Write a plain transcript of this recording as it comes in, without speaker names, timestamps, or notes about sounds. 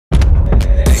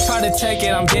Try to take it,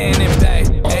 I'm getting it back.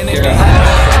 And if they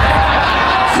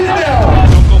sit down.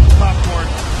 Don't go for popcorn.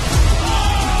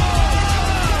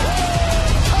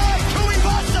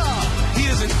 Tuivasa. He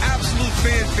is an absolute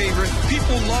fan favorite.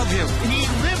 People love him. He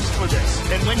lives for this.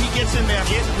 And when he gets in there,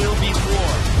 it will be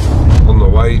war. On the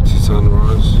way to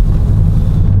Sunrise,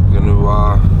 gonna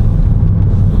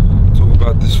talk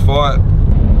about this fight.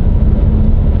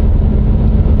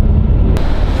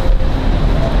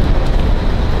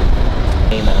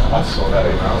 I saw that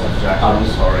email. Jack, I'm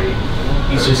sorry.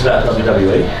 He's just about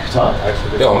WWE type.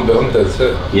 Yeah, I'm dead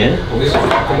set. Yeah?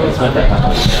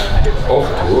 Off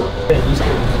tour.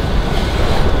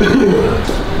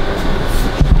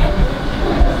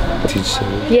 Teach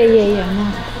someone. Yeah,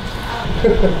 no.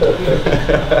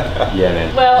 Yeah,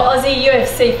 man. Well, Aussie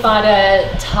UFC fighter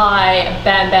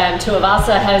BamBam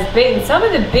Tuivasa has beaten some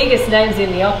of the biggest names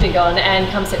in the octagon, and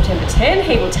come September 10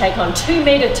 he will take on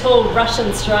 2-metre tall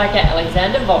Russian striker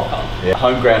Alexander Volkov. Yeah.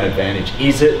 Home ground advantage.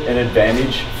 Is it an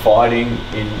advantage fighting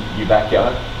in your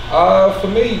backyard? For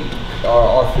me,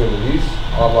 I feel it is.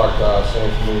 I like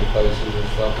seeing familiar places and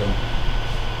stuff, and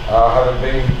I haven't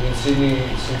been in Sydney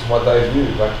since my debut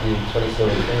back in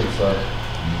 2017, so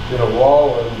it's been a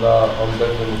while, and I'm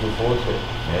definitely looking forward to it.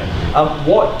 Yeah.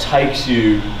 What takes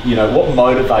you, what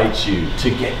motivates you to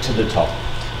get to the top?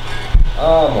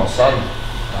 My son,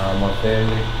 my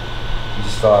family,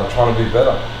 just trying to be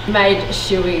better. Made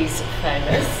shoeies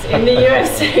famous in the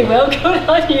UFC. Well, good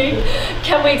on you.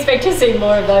 Can we expect to see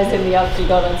more of those in the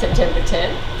octagon on September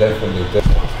 10? Definitely.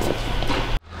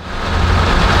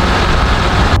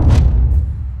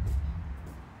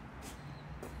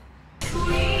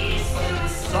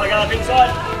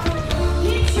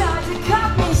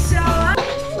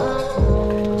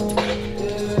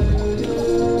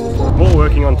 What we're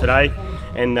working on today,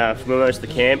 and for most of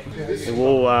the camp, the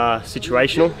wall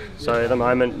situational. So at the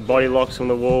moment, body locks from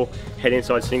the wall, head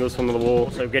inside singles from the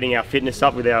wall. So getting our fitness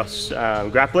up with our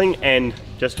grappling and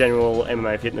just general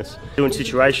MMA fitness. Doing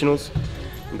situationals,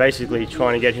 and basically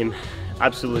trying to get him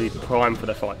absolutely primed for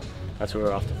the fight. That's what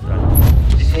we're after today.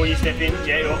 Before you step in,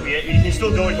 yeah, you can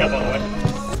still do it here, by the way.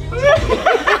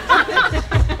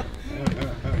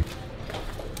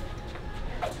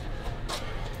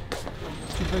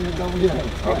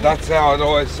 Oh, that's how it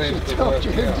always seems to work.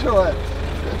 Enjoy it.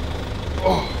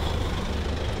 Oh.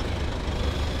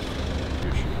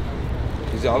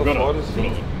 Is the other fighters? No,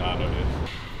 not yet.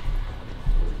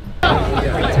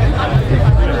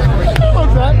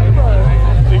 What's that?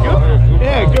 You good?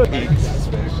 Yeah, good.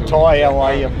 Ty, how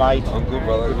are you, mate? I'm good,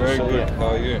 brother. Very good. How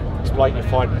are you? This bloke you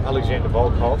fight Alexander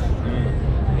Volkov,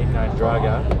 nicknamed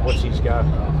Drago. What's his go?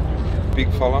 Big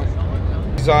fella.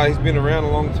 He's been around a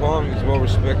long time. He's well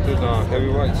respected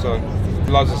heavyweight, so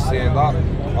he loves to stand up.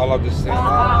 I love to stand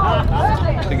up.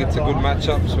 I think it's a good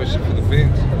matchup, especially for the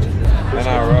fans.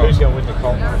 NRL. Who's going to win the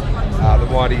comp? The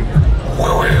mighty.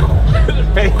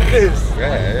 Panthers.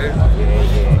 Yeah.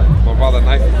 My brother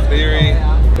Nathan Theory.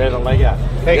 Better than leg out.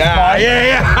 Thanks,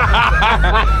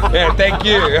 Yeah, thank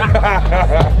you.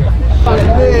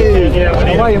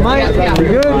 Hey, how are you, mate? You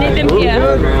good? Nathan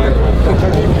here.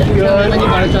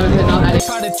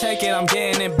 try to take it, I'm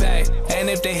getting it back. And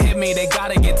if they hit me, they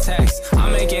gotta get taxed.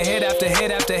 I'm making hit after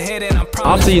hit after hit, and I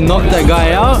promise. After you knock that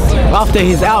guy out, after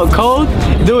he's out cold,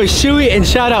 do a shoey and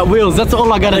shout out Wheels. That's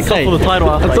all I gotta say. For the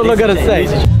title. That's all I gotta say.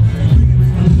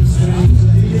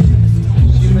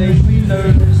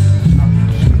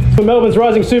 Melbourne's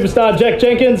rising superstar Jack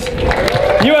Jenkins,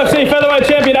 UFC featherweight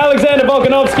champion Alexander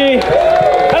Volkanovski,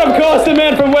 and of course the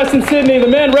man from Western Sydney, the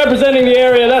man representing the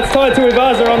area, that's Ty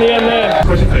Tuivasa on the end there.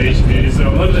 Question for each of you is, a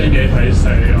lot of the NBA players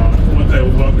say what they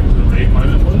were welcome to the league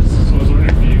moment was. So I was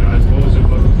wondering for you guys, what was your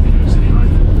welcome to the UFC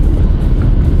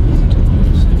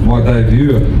moment? My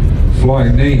debut,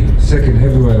 flying knee, second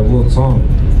heavyweight of all time.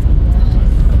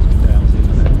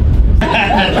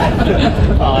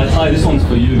 Ty, this one's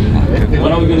for you.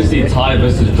 When are we going to see Ty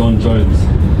versus John Jones?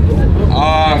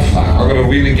 I gotta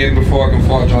win again before I can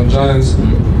fight John Jones.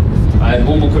 I have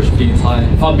one more question for you, Ty.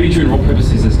 If I beat you in rock, paper,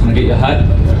 scissors, can I get your hat?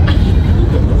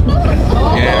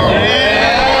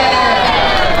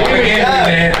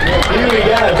 Here we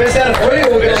go. Best out of three,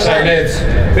 or we're gonna say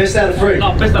best out of three.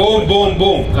 No, best out of Boom, boom,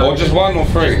 boom. Or just one or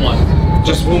three? Just one.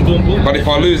 Just boom, boom, boom. But if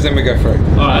I lose, then we go three.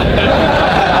 Alright.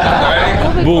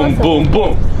 Ready? Boom, boom,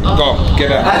 boom. Go,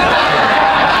 get out.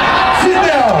 Sit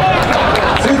down.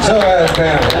 Sit your ass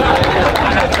down.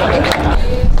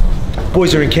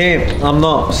 Boys are in camp. I'm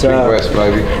not. So Drink West,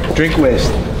 baby. Drink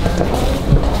West.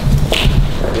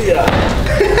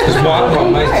 Just my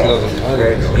mate doesn't know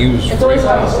that. He was. It's always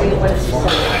hard to see when it's just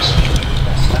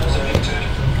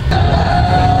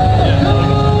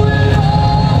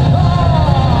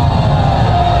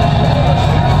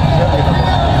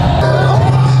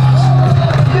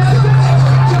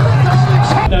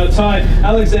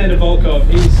Alexander Volkov,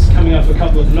 he's coming off a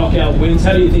couple of knockout wins.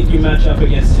 How do you think you match up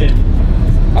against him?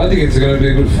 I think it's going to be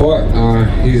a good fight.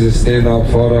 He's a stand-up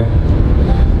fighter.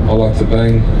 I like to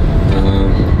bang.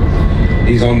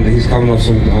 He's coming off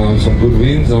some good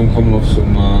wins. I'm coming off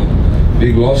some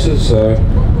big losses, so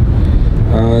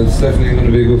it's definitely going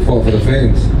to be a good fight for the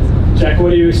fans. Jack,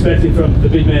 what are you expecting from the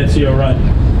big man to your right?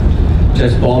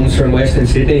 Just bombs from Western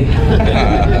Sydney.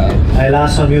 Hey,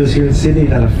 last time he was here in Sydney, he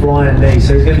done a flying knee,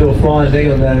 so he's going to do a flying knee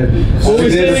on the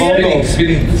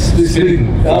spinning.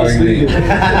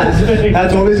 How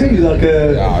tall is he? He's like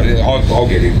a... I'll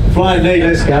get him. Flying knee,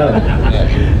 let's go. I'll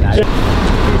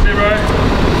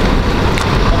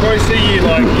probably see you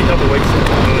like in a couple of weeks.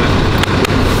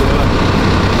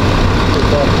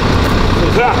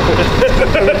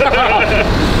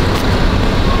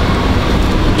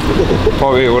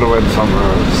 Probably would have went somewhere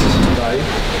else.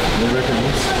 He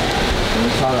reckons, and the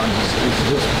time he's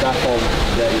just baffled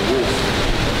that he wrist.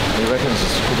 He reckons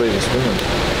this could be the swimming.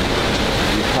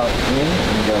 You cut in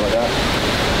and you go like that.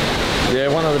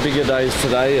 Yeah, one of the bigger days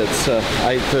today. It's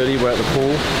 8:30. We're at the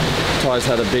pool. Ty's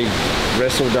had a big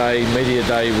wrestle day, media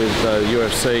day with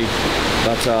UFC.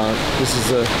 But this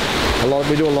is a lot.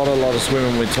 We do a lot of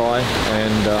swimming with Ty,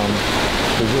 and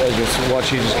as you watch,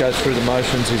 he just goes through the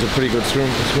motions. He's a pretty good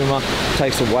swimmer.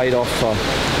 Takes the weight off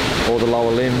all the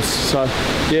lower limbs. So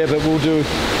yeah, but we'll do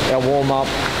our warm up,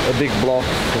 a big block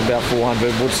of about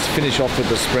 400. We'll just finish off with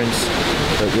the sprints.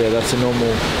 But yeah, that's a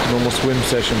normal swim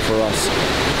session for us.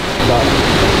 But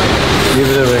give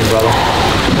it a ring, brother.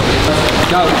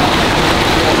 Go.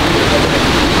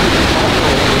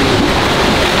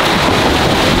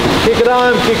 Kick it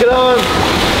on, kick it on.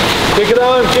 Kick it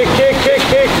on, kick, kick, kick,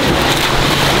 kick.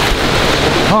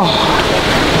 Oh,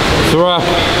 it's a wrap.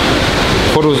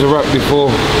 Thought it was a wrap before.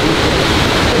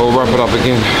 We'll wrap it up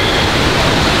again.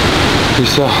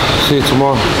 Peace out. See you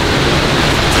tomorrow.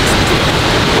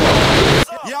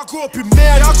 Yeah, I grew up in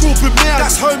Mad,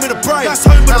 that's home in a brave.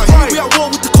 We at war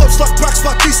with the cops like Brax,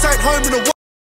 but this ain't home in a